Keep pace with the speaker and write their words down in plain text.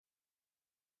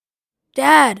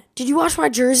Dad, did you wash my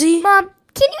jersey? Mom,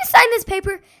 can you sign this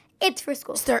paper? It's for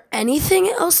school. Is there anything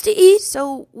else to eat?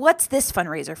 So what's this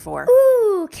fundraiser for?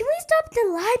 Ooh, can we stop at the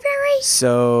library?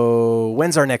 So,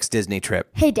 when's our next Disney trip?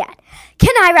 Hey, Dad,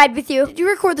 can I ride with you? Did you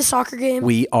record the soccer game?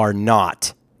 We are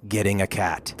not getting a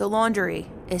cat. The laundry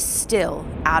is still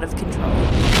out of control.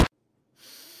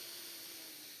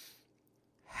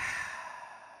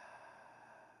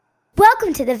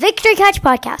 Welcome to the Victory Couch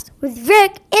Podcast with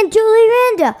Rick and Julie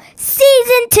Rando,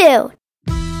 Season 2.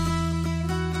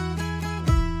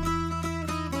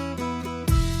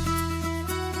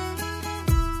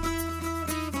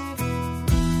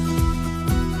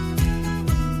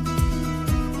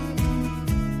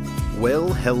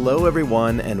 Well, hello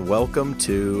everyone, and welcome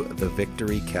to the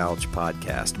Victory Couch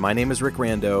Podcast. My name is Rick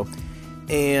Rando,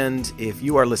 and if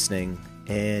you are listening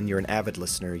and you're an avid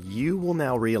listener, you will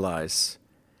now realize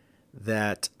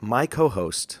that my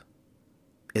co-host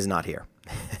is not here.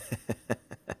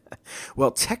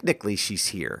 Well, technically she's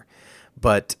here,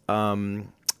 but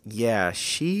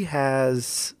she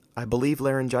has, I believe,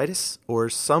 laryngitis or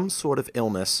some sort of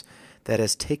illness that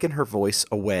has taken her voice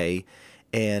away.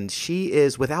 And she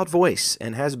is without voice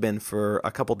and has been for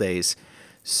a couple days.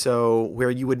 So where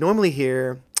you would normally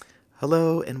hear,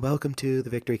 hello and welcome to the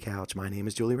Victory Couch. My name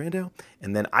is Julie Rando.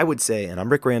 And then I would say, and I'm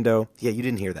Rick Rando. Yeah, you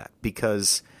didn't hear that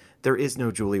because there is no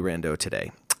Julie Rando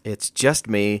today. It's just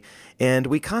me. And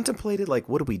we contemplated,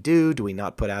 what do we do? Do we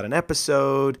not put out an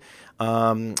episode?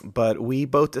 But we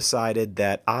both decided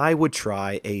that I would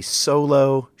try a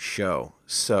solo show.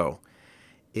 So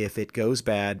if it goes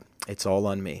bad, it's all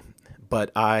on me. But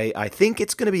I think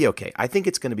it's going to be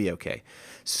okay.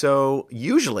 So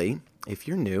usually, if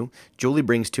you're new, Julie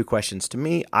brings two questions to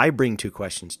me. I bring two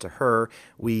questions to her.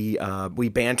 We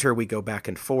banter. We go back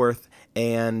and forth.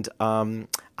 And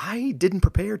I didn't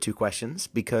prepare two questions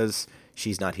because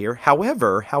she's not here.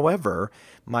 However,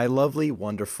 my lovely,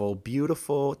 wonderful,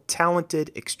 beautiful, talented,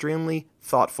 extremely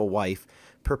thoughtful wife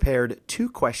prepared two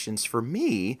questions for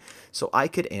me so I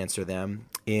could answer them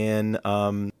in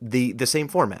the same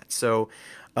format. So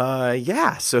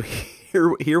so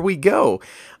here we go.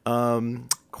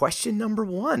 Question number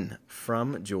one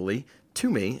from Julie to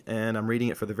me, and I'm reading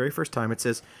it for the very first time. It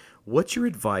says, what's your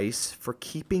advice for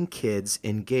keeping kids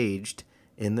engaged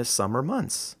in the summer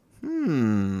months?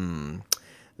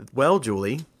 Well,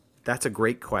 Julie, that's a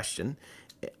great question.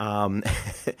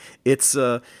 It's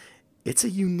a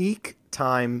unique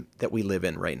time that we live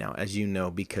in right now, as you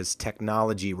know, because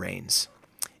technology reigns.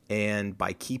 And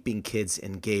by keeping kids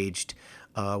engaged,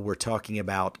 we're talking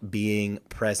about being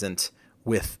present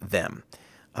with them.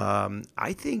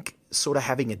 I think sort of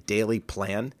having a daily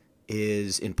plan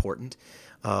is important.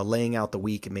 Laying out the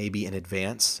week maybe in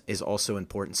advance is also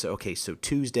important. So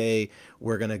Tuesday,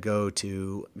 we're going to go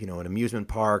to, an amusement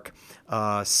park.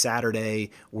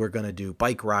 Saturday, we're going to do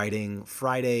bike riding.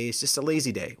 Friday is just a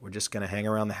lazy day. We're just going to hang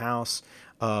around the house.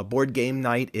 Board game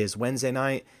night is Wednesday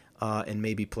night. And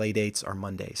maybe play dates are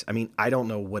Mondays. I mean, I don't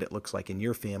know what it looks like in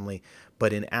your family,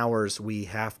 but in ours, we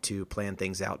have to plan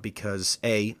things out because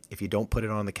A, if you don't put it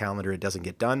on the calendar, it doesn't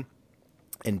get done.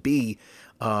 And B,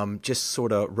 just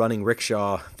sort of running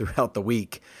rickshaw throughout the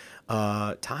week,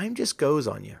 time just goes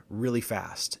on you really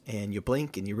fast. And you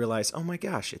blink and you realize, oh my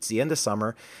gosh, it's the end of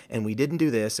summer and we didn't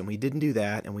do this and we didn't do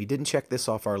that and we didn't check this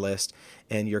off our list.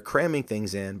 And you're cramming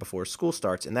things in before school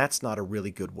starts. And that's not a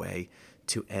really good way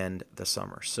to end the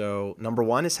summer. So number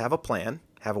one is have a plan,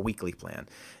 have a weekly plan.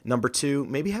 Number two,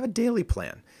 maybe have a daily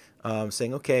plan.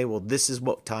 Saying, okay, well, this is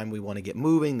what time we want to get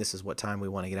moving. This is what time we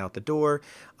want to get out the door.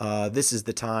 This is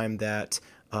the time that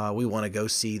we want to go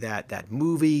see that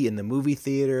movie in the movie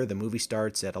theater. The movie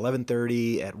starts at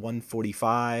 11:30, at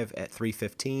 1:45, at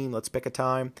 3:15. Let's pick a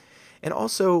time. And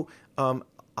also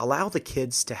allow the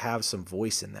kids to have some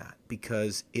voice in that,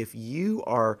 because if you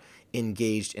are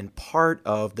engaged in part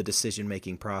of the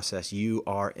decision-making process, you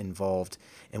are involved.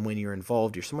 And when you're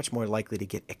involved, you're so much more likely to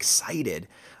get excited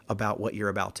about what you're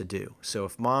about to do. So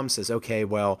if mom says, okay,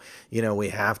 well, we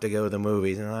have to go to the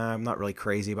movies, and I'm not really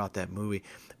crazy about that movie.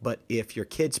 But if your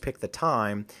kids pick the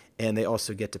time and they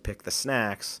also get to pick the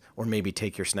snacks, or maybe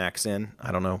take your snacks in,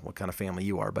 I don't know what kind of family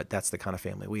you are, but that's the kind of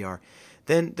family we are,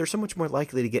 then they're so much more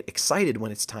likely to get excited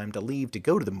when it's time to leave to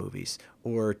go to the movies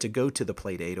or to go to the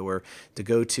play date or to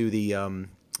go to the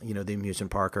the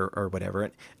amusement park or whatever.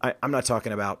 And I'm not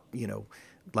talking about,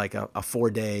 like a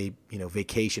 4-day,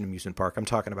 vacation amusement park. I'm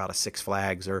talking about a Six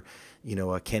Flags or,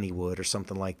 a Kennywood or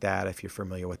something like that, if you're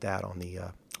familiar with that on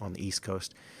the East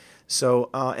Coast.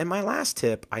 So, and my last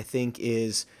tip, I think,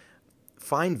 is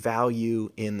find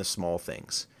value in the small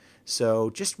things.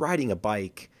 So just riding a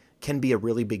bike can be a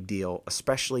really big deal,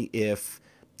 especially if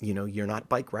you're not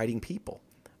bike riding people.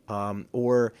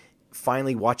 Or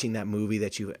finally watching that movie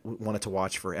that you wanted to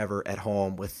watch forever at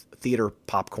home with theater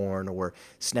popcorn or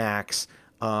snacks.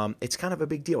 It's kind of a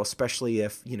big deal, especially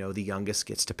if, the youngest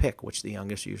gets to pick, which the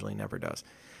youngest usually never does.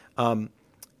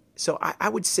 So I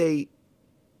would say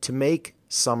to make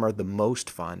summer the most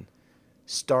fun,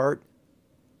 start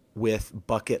with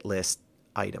bucket list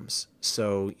items.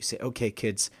 So you say, okay,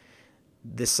 kids,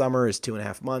 this summer is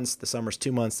 2.5 months. The summer's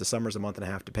 2 months. The summer's a month and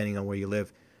a half, depending on where you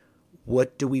live.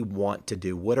 What do we want to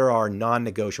do? What are our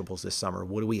non-negotiables this summer?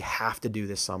 What do we have to do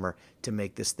this summer to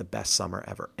make this the best summer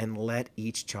ever? And let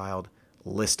each child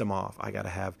list them off. I got to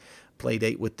have play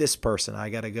date with this person. I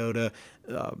got to go to,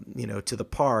 to the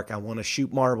park. I want to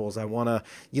shoot marbles. I want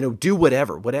to, do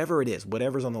whatever it is,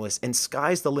 whatever's on the list. And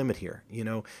sky's the limit here.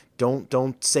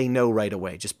 Don't say no right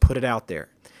away. Just put it out there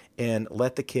and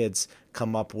let the kids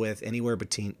come up with anywhere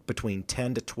between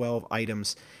 10 to 12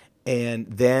 items, and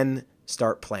then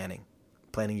start planning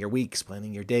your weeks,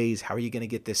 planning your days. How are you going to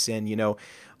get this in?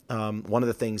 One of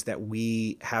the things that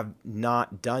we have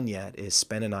not done yet is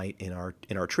spend a night in our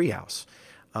treehouse.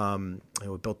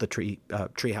 We built the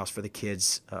treehouse for the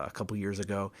kids a couple years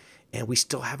ago, and we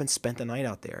still haven't spent the night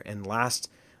out there. And last,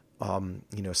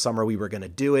 summer we were going to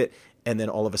do it, and then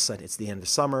all of a sudden it's the end of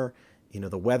summer.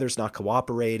 The weather's not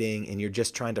cooperating, and you're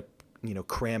just trying to,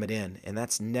 cram it in, and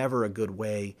that's never a good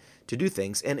way to do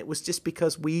things. And it was just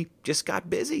because we just got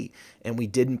busy and we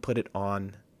didn't put it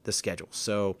on the schedule.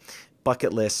 So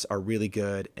bucket lists are really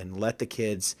good, and let the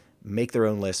kids make their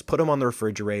own lists, put them on the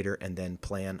refrigerator, and then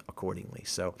plan accordingly.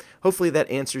 So hopefully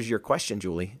that answers your question,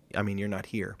 Julie. I mean, you're not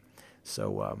here.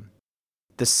 So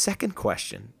the second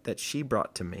question that she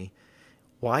brought to me,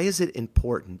 why is it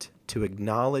important to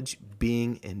acknowledge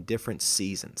being in different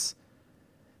seasons?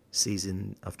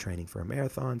 Season of training for a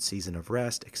marathon, season of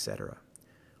rest, etc.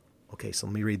 Okay, so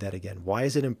let me read that again. Why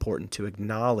is it important to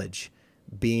acknowledge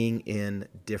being in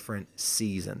different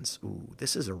seasons? Ooh,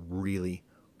 this is a really,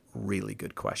 really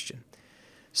good question.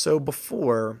 So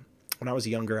before, when I was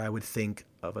younger, I would think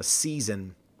of a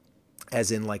season as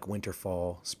in like winter,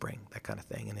 fall, spring, that kind of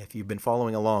thing. And if you've been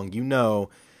following along, you know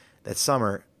that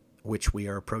summer, which we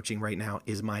are approaching right now,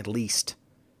 is my least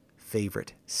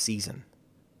favorite season.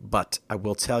 But I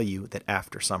will tell you that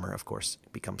after summer, of course,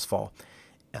 it becomes fall.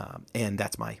 And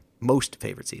that's my most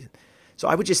favorite season. So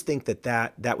I would just think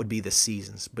that would be the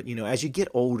seasons. But, as you get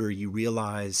older, you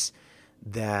realize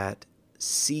that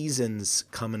seasons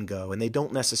come and go, and they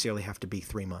don't necessarily have to be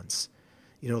 3 months.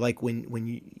 Like when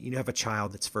you have a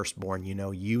child that's firstborn, you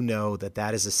know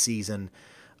that is a season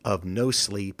of no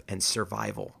sleep and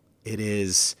survival. It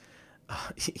is,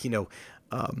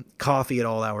 coffee at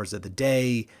all hours of the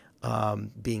day,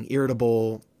 being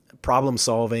irritable, problem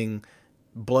solving,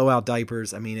 blowout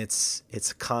diapers. I mean, it's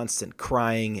constant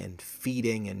crying and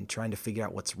feeding and trying to figure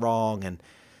out what's wrong. And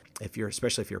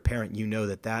especially if you're a parent,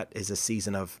 that is a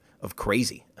season of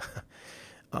crazy.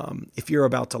 If you're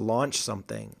about to launch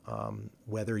something,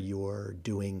 whether you're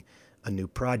doing a new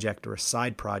project or a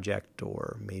side project,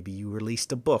 or maybe you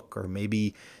released a book, or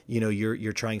maybe,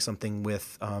 you're trying something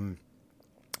with,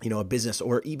 a business,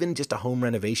 or even just a home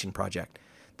renovation project.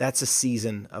 That's a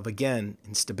season of, again,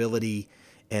 instability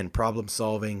and problem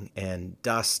solving and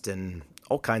dust and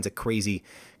all kinds of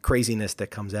craziness that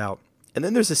comes out. And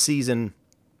then there's a season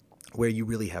where you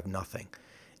really have nothing.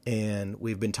 And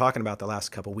we've been talking about the last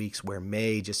couple of weeks where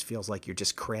May just feels like you're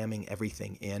just cramming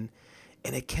everything in.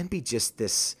 And it can be just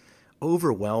this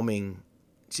overwhelming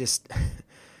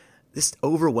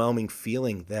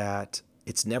feeling that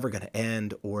it's never going to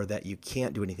end, or that you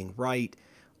can't do anything right,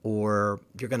 or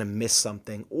you're going to miss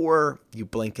something, or you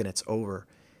blink and it's over.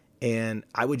 And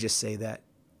I would just say that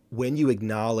when you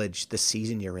acknowledge the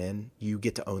season you're in, you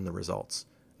get to own the results,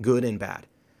 good and bad.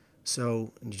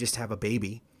 So you just have a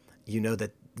baby,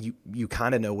 that you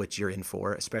kind of know what you're in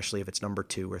for, especially if it's number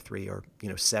 2 or 3 or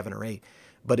 7 or 8.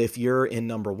 But if you're in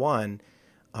number 1,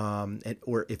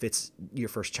 or if it's your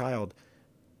first child,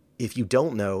 if you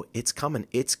don't know, it's coming.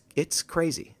 It's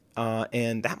crazy.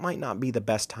 And that might not be the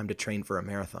best time to train for a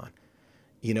marathon.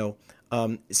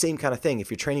 Same kind of thing. If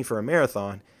you're training for a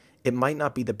marathon, it might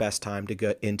not be the best time to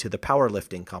go into the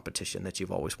powerlifting competition that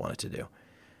you've always wanted to do.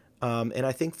 And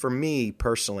I think for me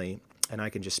personally, and I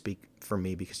can just speak for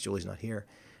me because Julie's not here,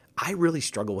 I really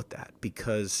struggle with that,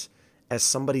 because as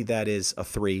somebody that is a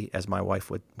 3, as my wife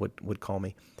would call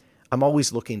me, I'm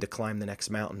always looking to climb the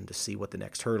next mountain, to see what the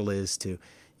next hurdle is, to,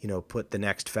 put the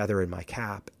next feather in my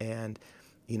cap. And,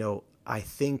 I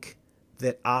think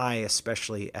that I,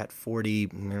 especially at 40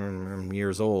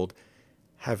 years old,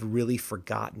 have really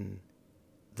forgotten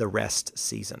the rest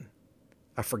season.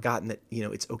 I've forgotten that,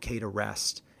 it's okay to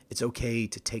rest It's okay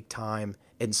to take time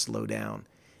and slow down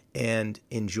and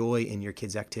enjoy in your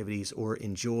kids' activities, or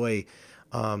enjoy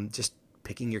just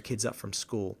picking your kids up from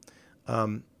school.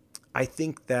 I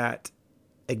think that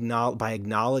by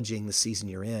acknowledging the season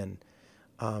you're in,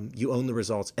 you own the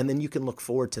results, and then you can look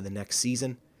forward to the next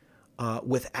season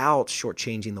without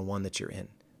shortchanging the one that you're in.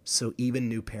 So even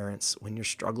new parents, when you're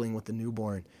struggling with the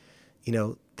newborn,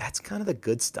 that's kind of the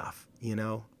good stuff.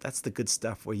 That's the good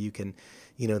stuff where you can,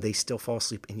 they still fall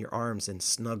asleep in your arms and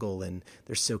snuggle, and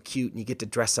they're so cute, and you get to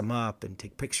dress them up and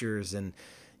take pictures, and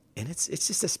it's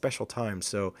just a special time.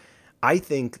 So I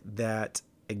think that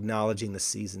acknowledging the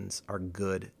seasons are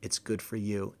good. It's good for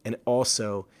you. And it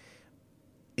also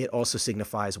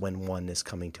signifies when one is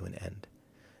coming to an end.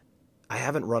 I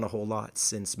haven't run a whole lot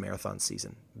since marathon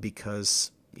season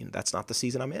because that's not the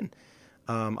season I'm in.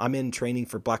 I'm in training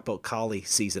for Black Belt Collie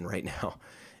season right now.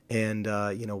 And,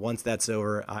 once that's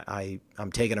over,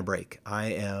 I'm taking a break. I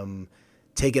am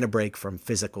taking a break from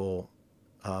physical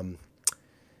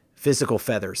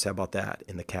feathers. How about that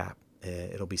in the cap?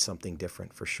 It'll be something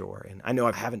different for sure. And I know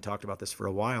I haven't talked about this for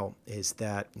a while, is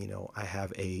that, I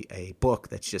have a book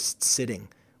that's just sitting,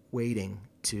 waiting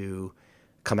to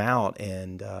come out.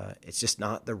 And it's just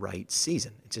not the right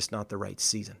season. It's just not the right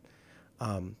season.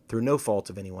 Through no fault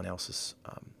of anyone else's.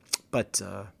 But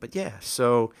yeah,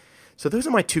 so those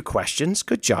are my 2 questions.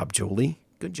 Good job, Julie.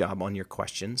 Good job on your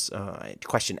questions,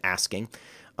 question asking.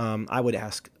 I would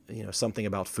ask, something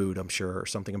about food, I'm sure, or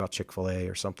something about Chick-fil-A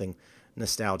or something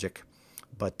nostalgic.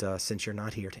 But since you're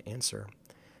not here to answer,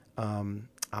 I'm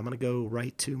going to go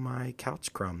right to my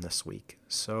couch crumb this week.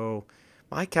 So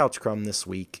my couch crumb this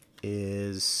week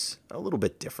is a little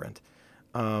bit different.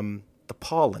 The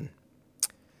pollen.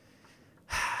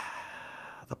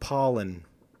 The pollen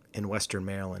in Western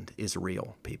Maryland is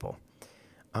real, people.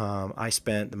 I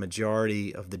spent the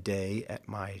majority of the day at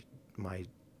my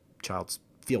child's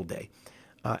field day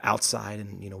outside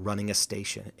and, running a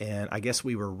station. And I guess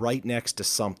we were right next to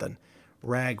something,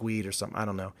 ragweed or something, I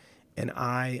don't know. And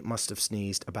I must have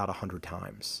sneezed about 100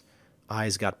 times.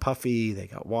 Eyes got puffy, they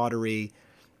got watery,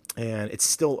 and it's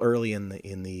still early in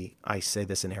the I say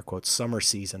this in air quotes, summer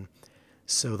season.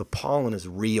 So the pollen is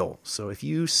real. So if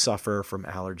you suffer from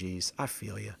allergies, I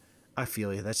feel you.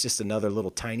 That's just another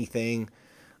little tiny thing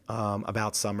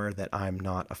about summer that I'm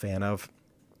not a fan of.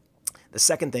 The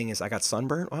second thing is I got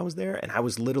sunburned while I was there, and I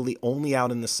was literally only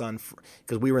out in the sun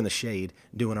because we were in the shade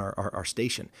doing our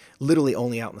station, literally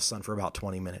only out in the sun for about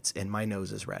 20 minutes, and my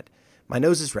nose is red. My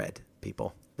nose is red,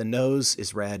 people. The nose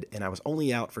is red, and I was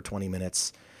only out for 20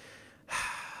 minutes.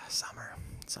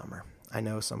 Summer. I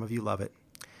know some of you love it.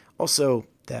 Also,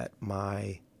 that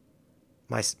my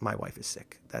wife is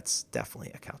sick. That's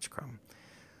definitely a couch crumb.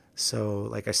 So,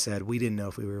 like I said, we didn't know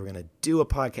if we were going to do a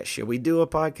podcast. Should we do a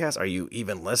podcast? Are you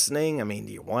even listening? I mean,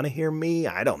 do you want to hear me?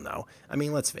 I don't know. I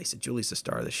mean, let's face it, Julie's the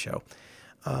star of the show.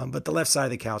 But the left side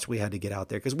of the couch, we had to get out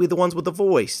there because we're the ones with the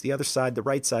voice. The other side, the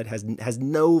right side, has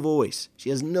no voice. She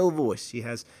has no voice. She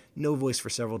has no voice for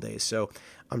several days. So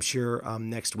I'm sure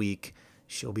next week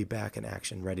she'll be back in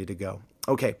action, ready to go.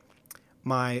 Okay,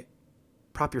 my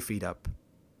Prop Your Feet Up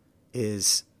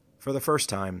is, for the first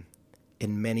time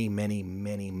in many, many,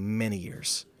 many, many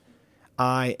years,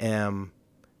 I am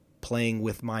playing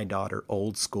with my daughter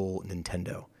old school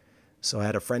Nintendo. So I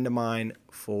had a friend of mine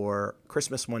for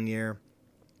Christmas one year.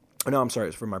 Oh, no, I'm sorry, it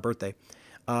was for my birthday.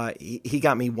 He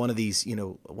got me one of these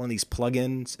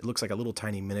plug-ins. It looks like a little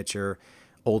tiny miniature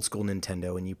old school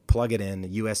Nintendo, and you plug it in, a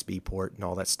USB port and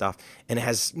all that stuff. And it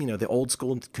has, the old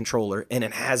school controller, and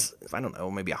it has, I don't know,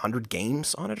 maybe 100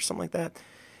 games on it or something like that.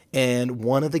 And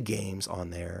one of the games on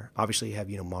there, obviously you have,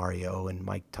 Mario and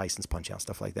Mike Tyson's Punch-Out,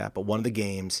 stuff like that. But one of the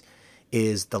games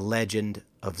is The Legend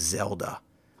of Zelda,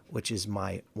 which is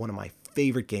one of my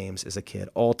favorite games as a kid,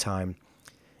 all time.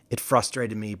 It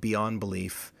frustrated me beyond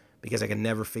belief because I could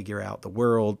never figure out the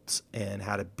worlds and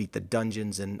how to beat the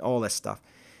dungeons and all that stuff.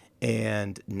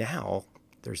 And now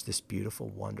there's this beautiful,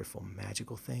 wonderful,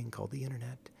 magical thing called the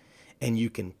internet. And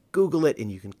you can Google it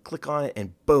and you can click on it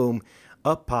and boom,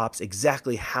 up pops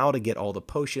exactly how to get all the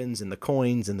potions and the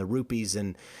coins and the rupees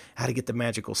and how to get the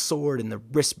magical sword and the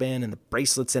wristband and the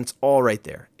bracelets. And it's all right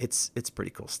there. It's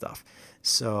pretty cool stuff.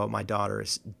 So my daughter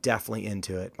is definitely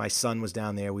into it. My son was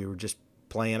down there. We were just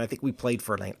playing. I think we played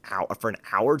for an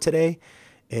hour today.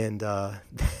 And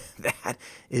that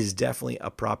is definitely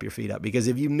a Prop Your Feet Up. Because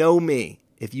if you know me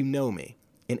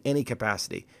in any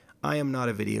capacity, I am not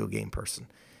a video game person.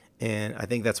 And I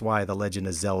think that's why The Legend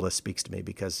of Zelda speaks to me,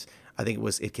 because I think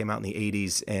it came out in the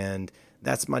 80s, and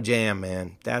that's my jam,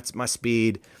 man. That's my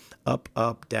speed. Up,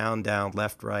 up, down, down,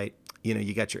 left, right.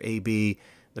 You got your A, B.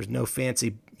 There's no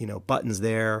fancy, buttons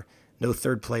there. no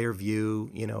third player view,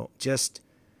 you're just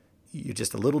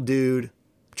a little dude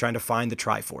trying to find the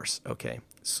Triforce. Okay.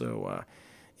 So,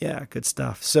 yeah, good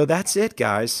stuff. So that's it,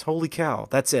 guys. Holy cow.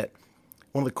 That's it.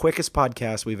 One of the quickest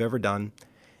podcasts we've ever done.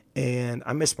 And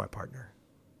I miss my partner.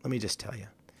 Let me just tell you,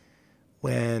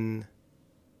 when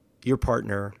your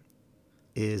partner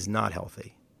is not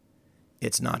healthy,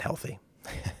 it's not healthy.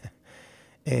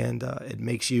 And it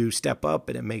makes you step up,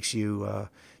 and it makes you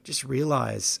just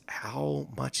realize how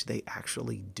much they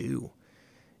actually do.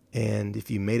 And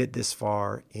if you made it this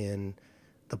far in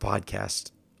the podcast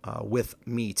with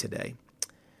me today,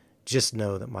 just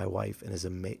know that my wife is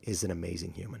an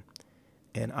amazing human.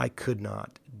 And I could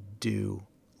not do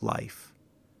life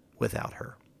without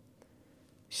her.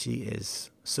 She is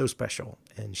so special,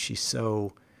 and she's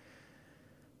so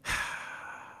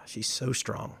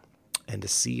strong. And to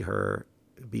see her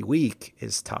be weak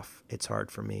is tough. It's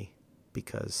hard for me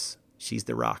because she's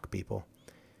the rock, people.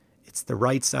 It's the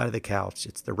right side of the couch.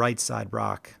 It's the right side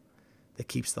rock that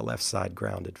keeps the left side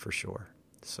grounded for sure.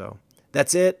 So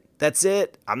that's it. That's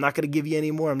it. I'm not going to give you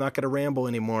any more. I'm not going to ramble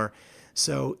anymore.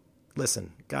 So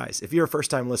listen, guys, if you're a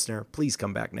first-time listener, please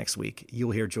come back next week.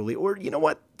 You'll hear Julie. Or you know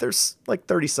what? There's like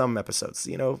 30-some episodes.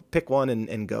 Pick one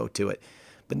and go to it.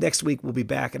 But next week, we'll be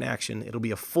back in action. It'll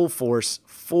be a full force,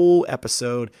 full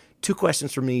episode. 2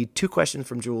 questions from me, 2 questions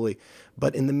from Julie.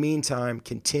 But in the meantime,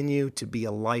 continue to be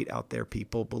a light out there,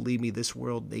 people. Believe me, this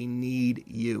world, they need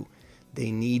you.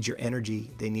 They need your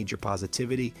energy. They need your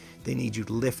positivity. They need you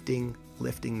lifting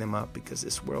them up, because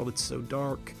this world, it's so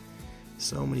dark.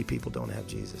 So many people don't have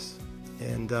Jesus.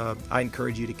 And I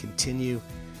encourage you to continue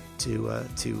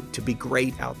to be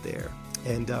great out there,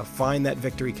 and find that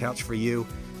victory couch for you.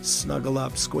 Snuggle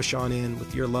up, squish on in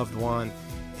with your loved one,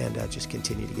 and just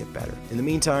continue to get better. In the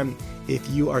meantime, if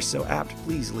you are so apt,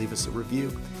 please leave us a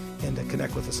review and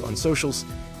connect with us on socials.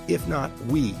 If not,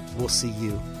 we will see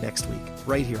you next week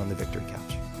right here on the Victory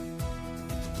Couch.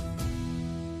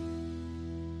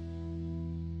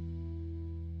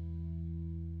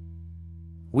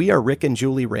 We are Rick and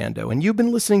Julie Rando, and you've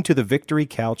been listening to the Victory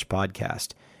Couch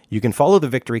podcast. You can follow the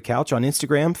Victory Couch on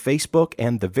Instagram, Facebook,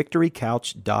 and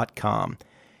thevictorycouch.com.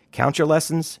 Count your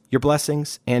lessons, your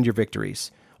blessings, and your victories.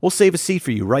 We'll save a seat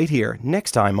for you right here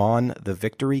next time on The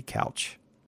Victory Couch.